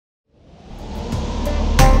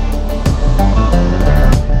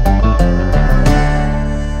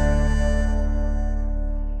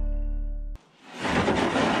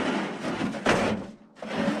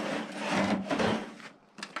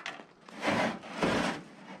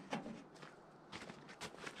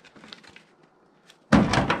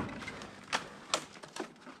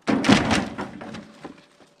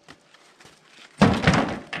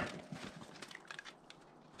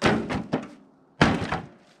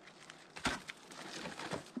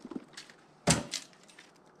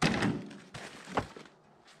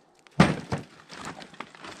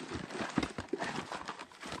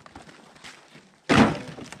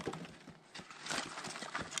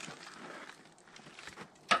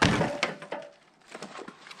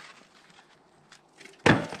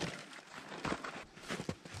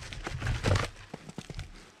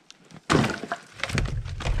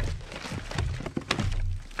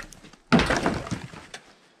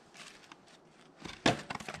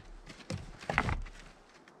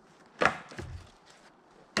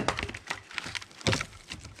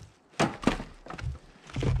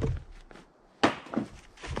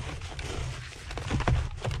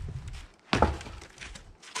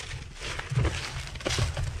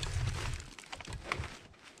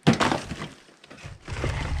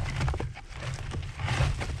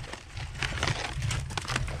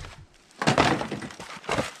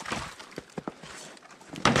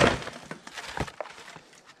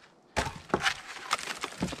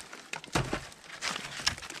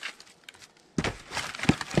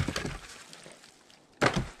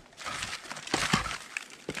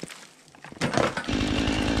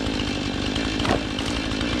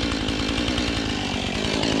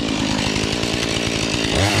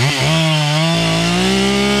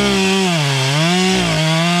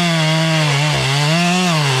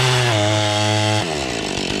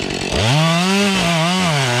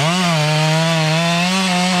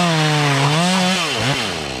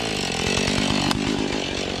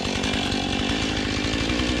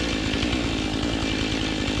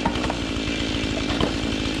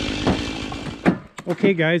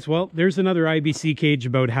Okay guys, well there's another IBC cage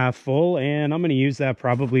about half full, and I'm going to use that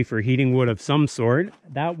probably for heating wood of some sort.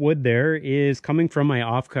 That wood there is coming from my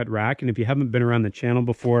offcut rack, and if you haven't been around the channel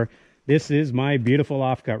before, this is my beautiful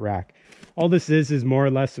offcut rack. All this is more or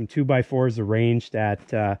less some 2x4s arranged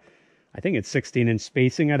at I think it's 16-inch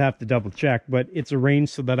spacing. I'd have to double check, but it's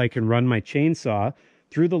arranged so that I can run my chainsaw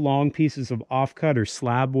through the long pieces of offcut or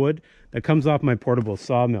slab wood that comes off my portable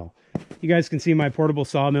sawmill. You guys can see my portable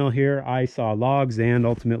sawmill here. I saw logs, and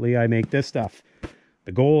ultimately I make this stuff,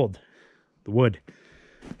 the gold, the wood.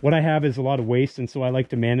 What I have is a lot of waste, and so I like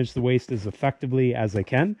to manage the waste as effectively as I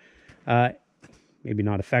can. Maybe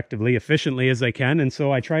not effectively, efficiently as I can, and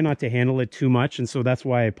so I try not to handle it too much, and so that's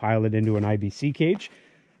why I pile it into an IBC cage.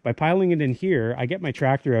 By piling it in here, I get my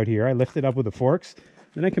tractor out here, I lift it up with the forks,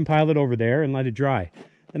 then I can pile it over there and let it dry.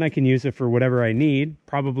 Then I can use it for whatever I need,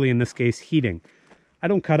 probably in this case heating. I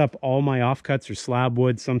don't cut up all my offcuts or slab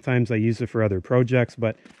wood. Sometimes I use it for other projects,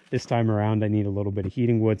 but this time around I need a little bit of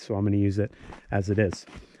heating wood, so I'm going to use it as it is.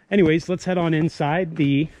 Anyways, let's head on inside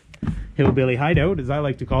the hillbilly hideout, as I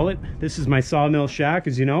like to call it. This is my sawmill shack,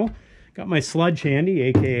 as you know. Got my sludge handy,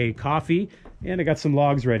 aka coffee, and I got some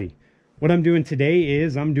logs ready. What I'm doing today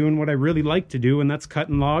is I'm doing what I really like to do, and that's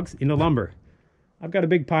cutting logs into lumber. I've got a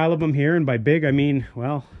big pile of them here, and by big I mean,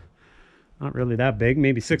 well, not really that big,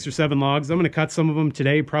 maybe 6 or 7 logs. I'm going to cut some of them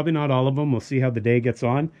today, probably not all of them. We'll see how the day gets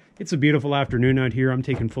on. It's a beautiful afternoon out here. I'm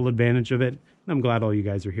taking full advantage of it, and I'm glad all you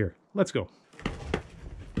guys are here. Let's go.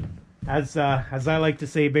 As I like to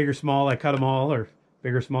say, big or small, I cut them all, or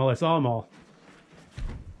big or small, I saw them all.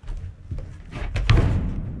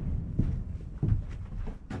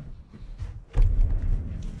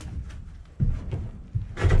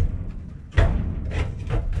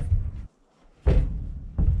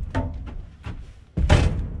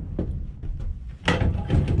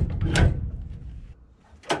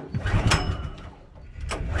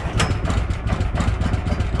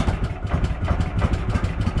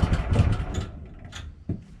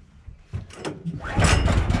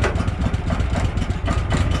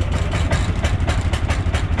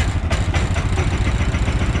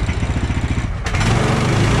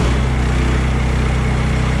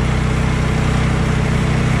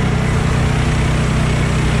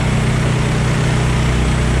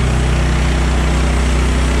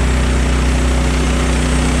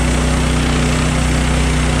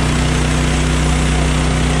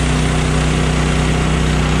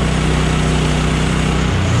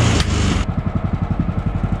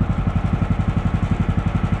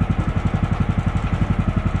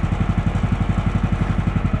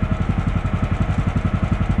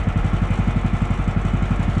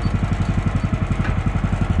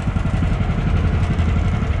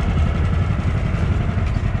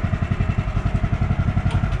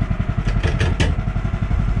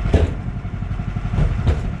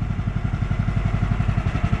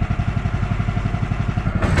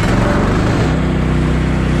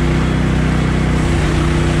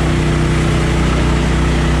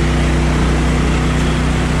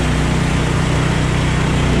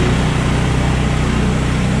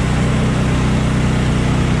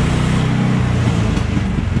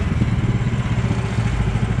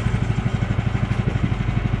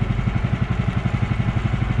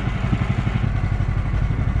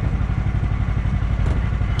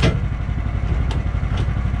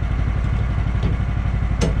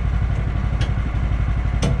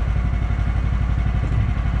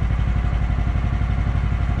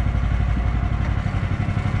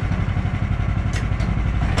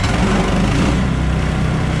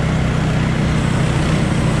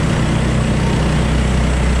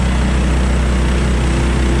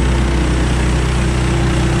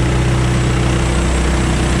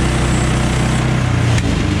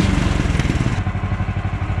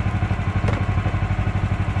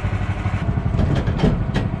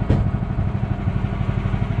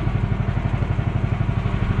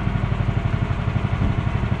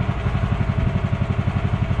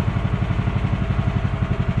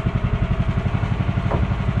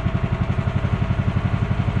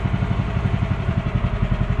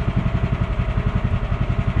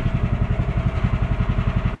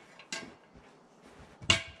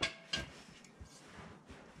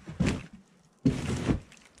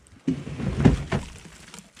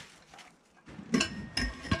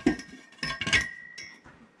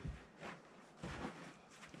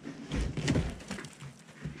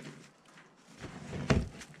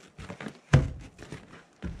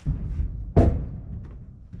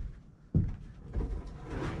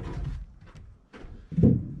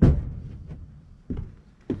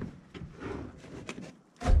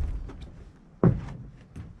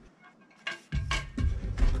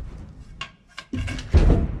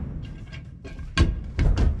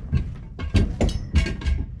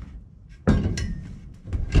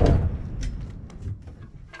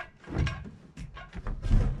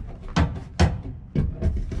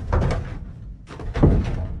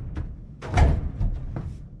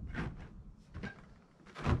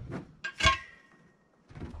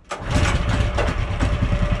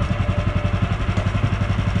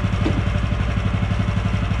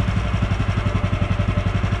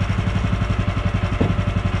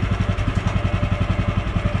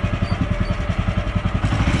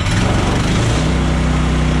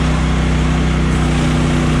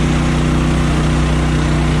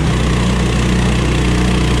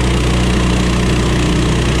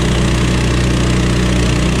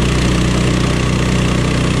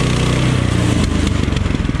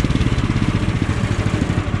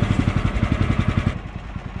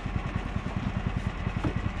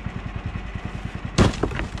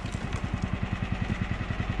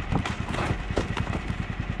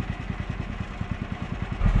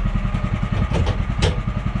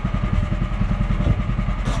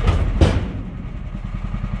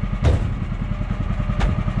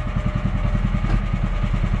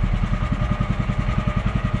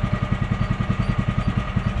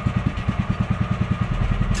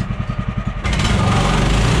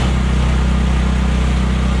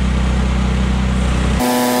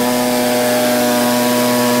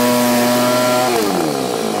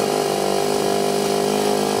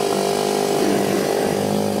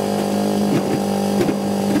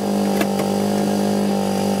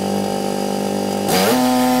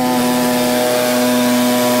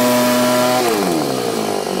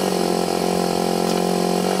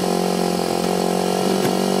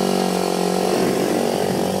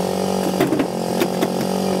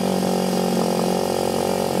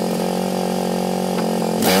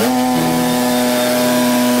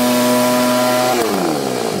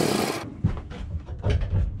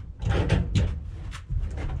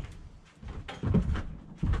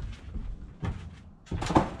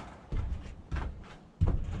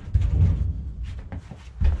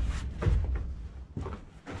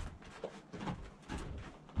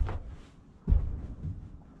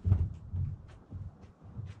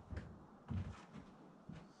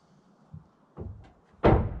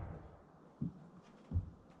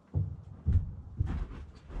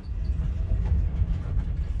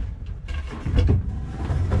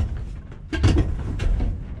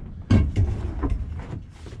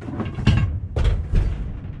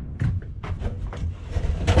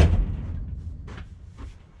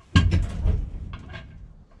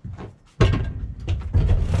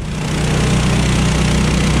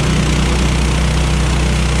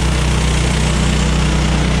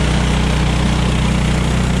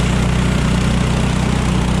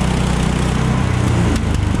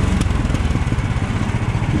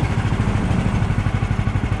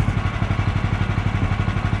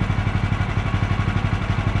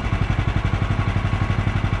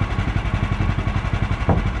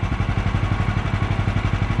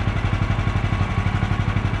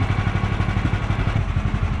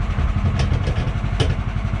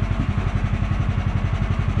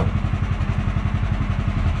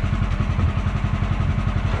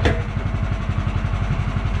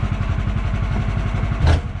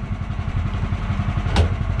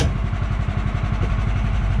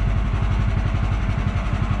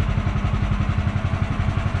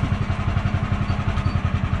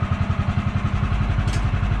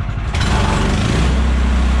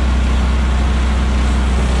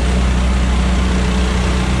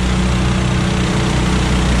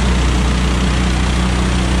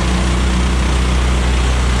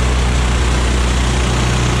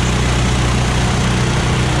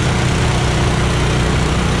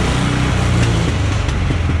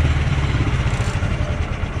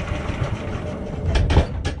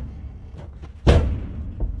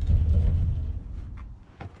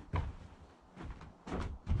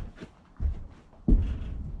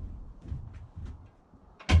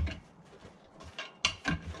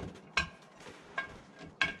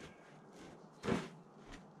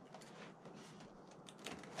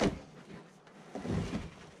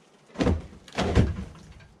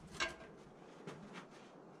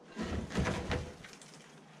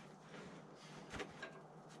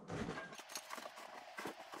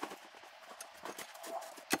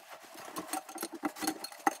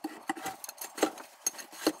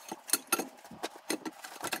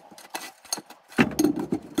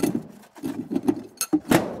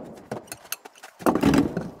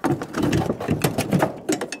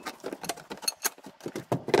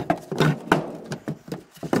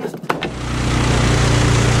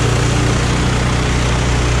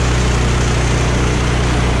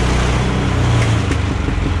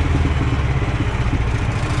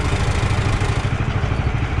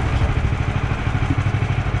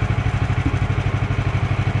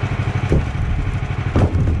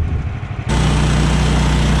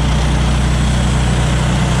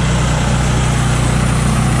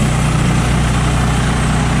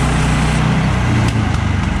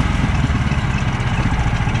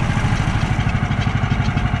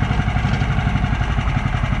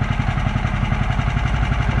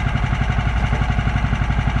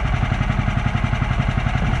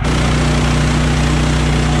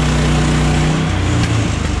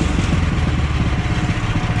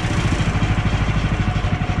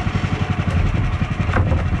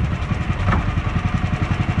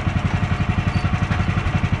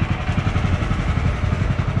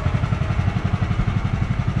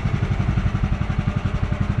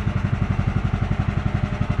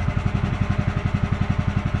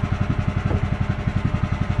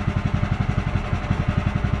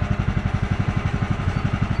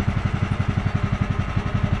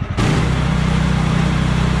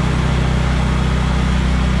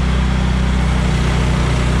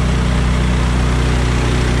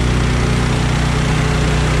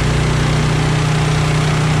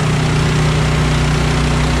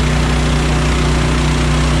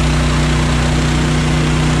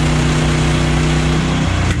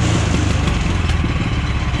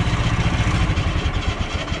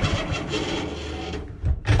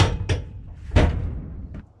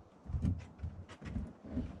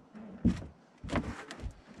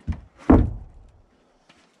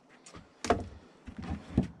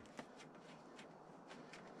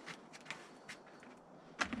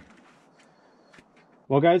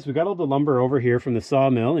 Well, guys, we got all the lumber over here from the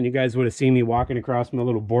sawmill, and you guys would have seen me walking across my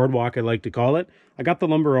little boardwalk, I like to call it. I got the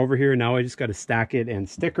lumber over here. Now I just got to stack it and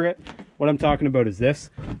sticker it. What I'm talking about is this.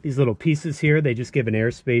 These little pieces here, they just give an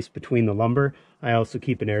airspace between the lumber. I also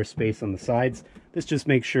keep an airspace on the sides. This just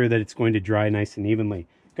makes sure that it's going to dry nice and evenly.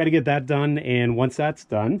 Got to get that done, and once that's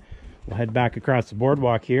done, we'll head back across the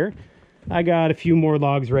boardwalk here. I got a few more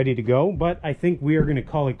logs ready to go, but I think we are going to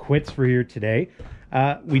call it quits for here today.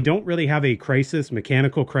 We don't really have a crisis,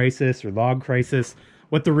 mechanical crisis or log crisis.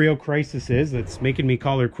 What the real crisis is that's making me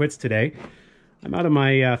call her quits today, I'm out of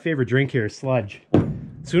my favorite drink here, sludge.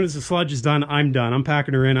 As soon as the sludge is done, I'm done. I'm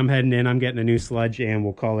packing her in, I'm heading in, I'm getting a new sludge, and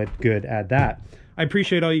we'll call it good at that. I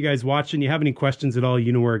appreciate all you guys watching. You have any questions at all,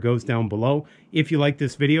 you know where it goes down below. If you like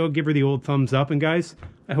this video, give her the old thumbs up, and guys,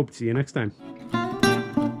 I hope to see you next time.